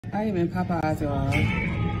I even Popeyes, y'all.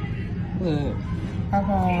 Look,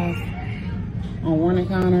 Popeyes on warning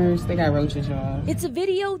counters, they got roaches, y'all. It's a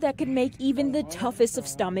video that could make even the toughest of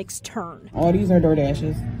stomachs turn. All these are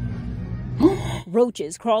DoorDashes.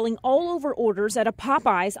 Roaches crawling all over orders at a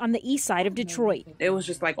Popeyes on the east side of Detroit. It was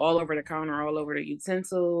just like all over the counter, all over the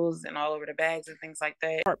utensils, and all over the bags and things like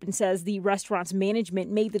that. Department says the restaurant's management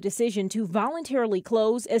made the decision to voluntarily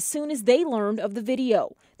close as soon as they learned of the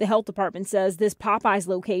video. The health department says this Popeyes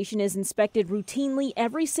location is inspected routinely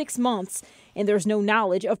every 6 months, and there's no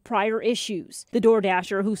knowledge of prior issues. The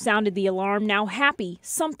DoorDasher who sounded the alarm now happy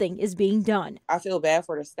something is being done. I feel bad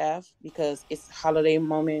for the staff because it's holiday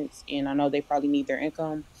moments, and I know they probably need their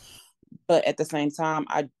income. But at the same time,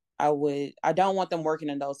 I don't want them working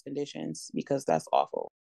in those conditions because that's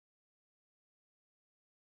awful.